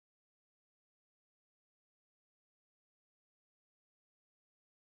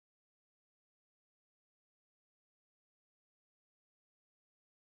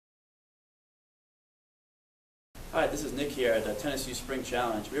Hi, this is Nick here at the Tennessee Spring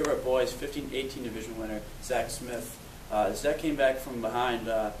Challenge. We have our boys 15-18 division winner, Zach Smith. Zach came back from behind,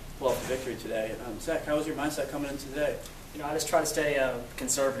 pull off the victory today. Zach, how was your mindset coming in today? You know, I just try to stay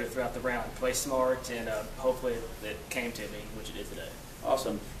conservative throughout the round, play smart, and hopefully it came to me, which it did today.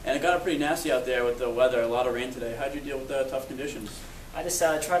 Awesome. And it got pretty nasty out there with the weather, a lot of rain today. How did you deal with the tough conditions? I just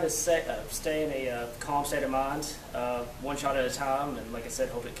tried to stay in a calm state of mind, one shot at a time, and like I said,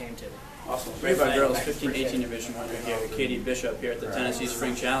 hope it came to me. Awesome. We have our girls 15-18 division winner here, Katie Bishop, here at the Tennessee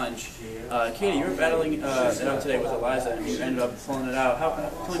Spring Challenge. Katie, you were battling it out today with Eliza, and you ended up pulling it out.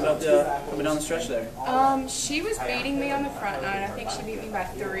 Tell me about coming down the stretch there. She was beating me on the front nine. I think she beat me by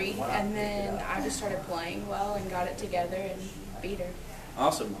 3, and then I just started playing well and got it together and beat her.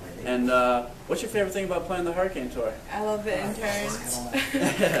 Awesome. And what's your favorite thing about playing the Hurricane Tour? I love the interns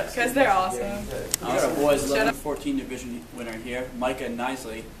because they're awesome. We got our boys 11-14 division winner here, Micah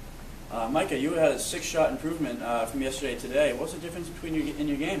Nisley. Micah, you had a 6-shot improvement from yesterday to today. What's the difference between in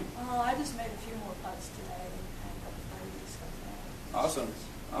your game? I just made a few more putts today and a couple birdies. Awesome.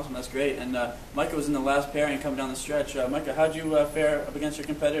 Awesome, that's great. And Micah was in the last pairing coming down the stretch. Micah, how did you fare up against your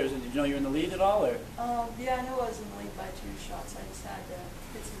competitors? And did you know you were in the lead at all? Or? Yeah, I knew I was in the lead by 2 shots. I just had to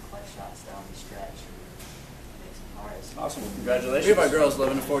hit some clutch shots down the stretch and make some pars. Awesome, congratulations. We have our girls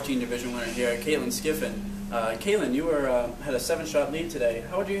 11-14 division winner here, Caitlin Skiffin. Caitlin, you had a 7-shot lead today.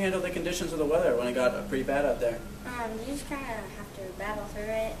 How would you handle the conditions of the weather when it got pretty bad out there? You just kind of have to battle through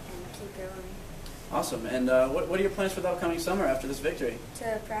it and keep going. Awesome. And what are your plans for the upcoming summer after this victory?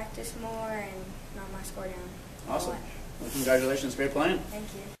 To practice more and knock my score down. Awesome. Well, congratulations. Great playing. Thank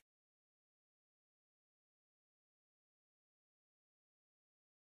you.